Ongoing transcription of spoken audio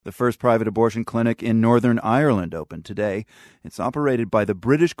The first private abortion clinic in Northern Ireland opened today. It's operated by the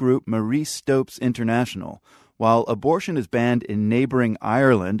British group Marie Stopes International. While abortion is banned in neighbouring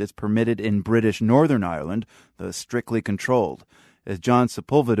Ireland, it's permitted in British Northern Ireland, though strictly controlled. As John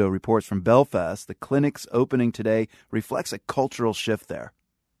Sepulvado reports from Belfast, the clinic's opening today reflects a cultural shift there.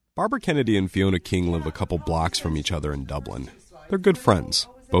 Barbara Kennedy and Fiona King live a couple blocks from each other in Dublin. They're good friends.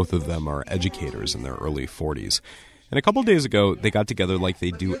 Both of them are educators in their early 40s. And a couple days ago, they got together like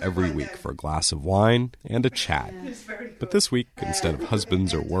they do every week for a glass of wine and a chat. But this week, instead of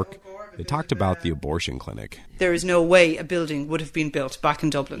husbands or work, they talked about the abortion clinic. There is no way a building would have been built back in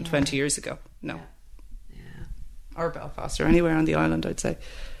Dublin 20 years ago. No. Or Belfast, or anywhere on the island, I'd say.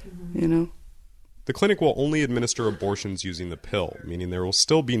 You know. The clinic will only administer abortions using the pill, meaning there will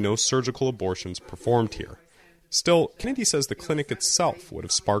still be no surgical abortions performed here. Still, Kennedy says the clinic itself would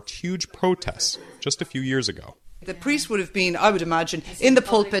have sparked huge protests just a few years ago. The priest would have been, I would imagine, in the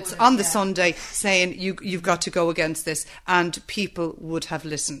pulpits on the Sunday saying, you've got to go against this, and people would have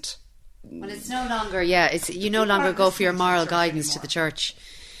listened. Well, it's no longer, you no longer go for your moral guidance to the church.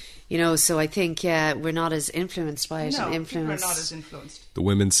 You know, so I think, we're not as influenced by it. No, people are not as influenced. The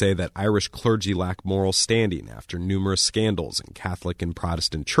women say that Irish clergy lack moral standing after numerous scandals in Catholic and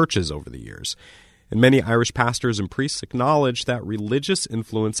Protestant churches over the years. And many Irish pastors and priests acknowledge that religious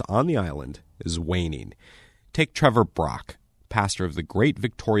influence on the island is waning. Take Trevor Brock, pastor of the Great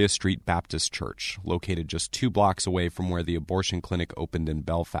Victoria Street Baptist Church, located just 2 blocks away from where the abortion clinic opened in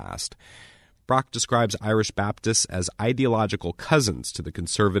Belfast. Brock describes Irish Baptists as ideological cousins to the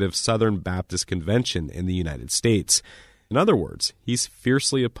conservative Southern Baptist Convention in the United States. In other words, he's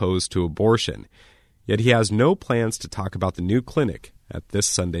fiercely opposed to abortion. Yet he has no plans to talk about the new clinic at this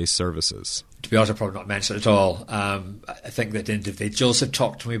Sunday's services. To be honest, I've probably not mentioned it at all. I think that individuals have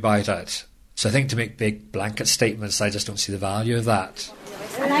talked to me about it. So I think to make big blanket statements, I just don't see the value of that.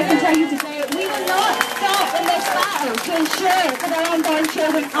 And I can tell you today, we will not stop in this battle to ensure that our unborn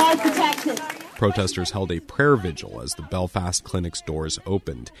children are protected. Protesters held a prayer vigil as the Belfast clinic's doors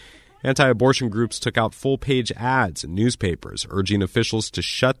opened. Anti-abortion groups took out full-page ads in newspapers urging officials to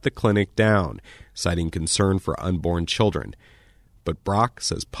shut the clinic down, citing concern for unborn children. But Brock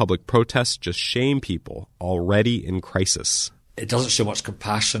says public protests just shame people already in crisis. It doesn't show much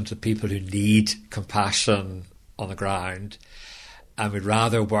compassion to people who need compassion on the ground, and we'd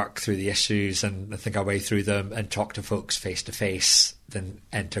rather work through the issues and think our way through them and talk to folks face to face than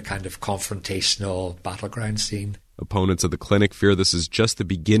enter kind of confrontational battleground scene. Opponents of the clinic fear this is just the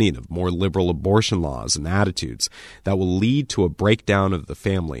beginning of more liberal abortion laws and attitudes that will lead to a breakdown of the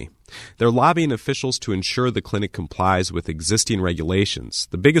family. They're lobbying officials to ensure the clinic complies with existing regulations,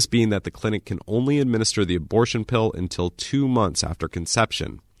 the biggest being that the clinic can only administer the abortion pill until 2 months after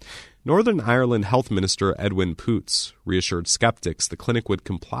conception. Northern Ireland Health Minister Edwin Poots reassured skeptics the clinic would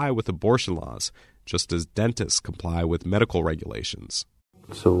comply with abortion laws, just as dentists comply with medical regulations.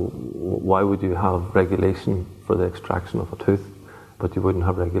 So why would you have regulation for the extraction of a tooth, but you wouldn't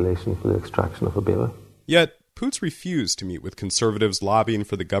have regulation for the extraction of a baby? Yet, Poots refused to meet with conservatives lobbying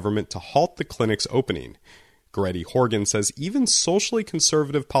for the government to halt the clinic's opening. Goretti Horgan says even socially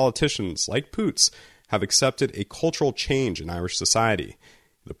conservative politicians like Poots have accepted a cultural change in Irish society.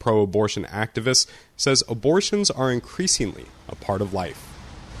 The pro-abortion activist says abortions are increasingly a part of life.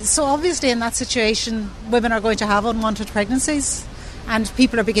 So obviously in that situation, women are going to have unwanted pregnancies, and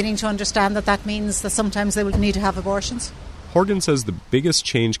people are beginning to understand that that means that sometimes they will need to have abortions. Horgan says the biggest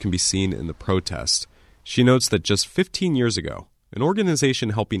change can be seen in the protest. She notes that just 15 years ago, an organization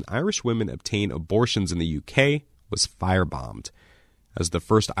helping Irish women obtain abortions in the UK was firebombed. As the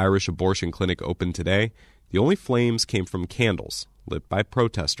first Irish abortion clinic opened today, the only flames came from candles lit by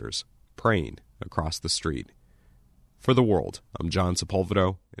protesters praying across the street. For The World, I'm John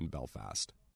Sepulvado in Belfast.